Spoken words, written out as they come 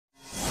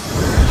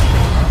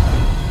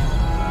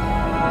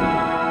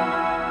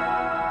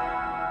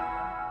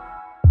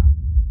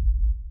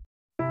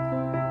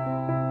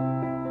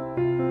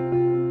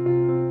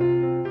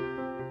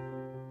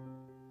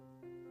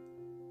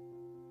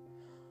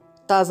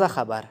تازه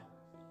خبر.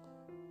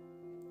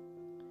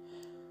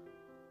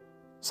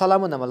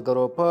 سلامونه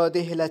ملګرو، په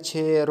دې هیله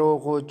چې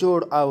روغ و جوړ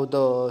او د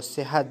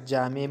صحت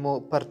جامې مو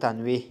پر تن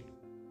وي.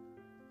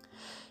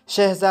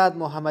 شهزاد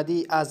محمدي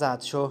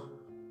ازاد شو.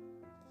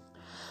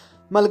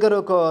 ملګرو،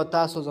 که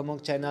تاسو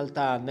زموږ چینل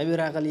ته نوي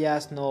راغلي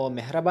یاست نو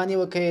مهرباني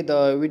وکړئ د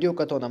ویډیو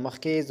کتو نه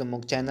مخکې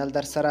زموږ چینل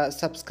در سره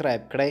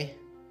سبسکرایب کړئ.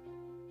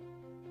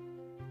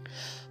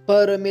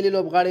 پر ملي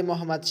لوبغاړي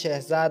محمد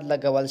شهزاد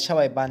لګول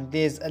شوی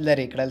بندیز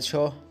لرې کړل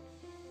شو.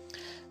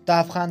 د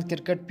افغان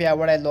کرکټ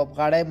پیاوړی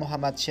لوبغاړی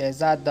محمد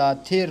شهزاد د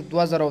تیر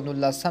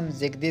 2019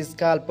 زیږدیز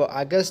کال په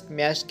اګست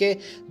میاشت کې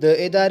د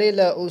ادارې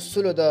له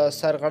اصولو د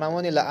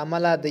سرغړونې له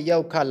امله د یو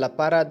کال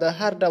لپاره د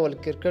هر ډول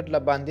کرکټ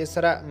له بندیز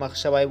سره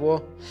مخ شوی و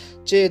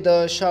چې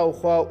د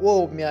شاوخوا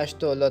 7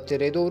 میاشتو له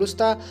تیریدو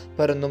وروسته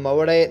پر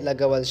نوموړی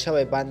لګول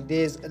شوی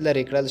بندیز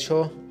لرې کړل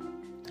شو.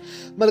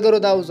 ملګرو،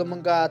 دا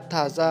زموږ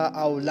تازه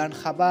او لنډ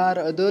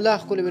خبر. د لا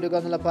ښکلو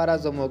ویډیوګانو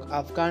لپاره زموږ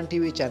افغان ټي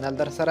وي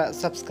چینل در سره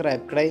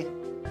سبسکرایب کړئ.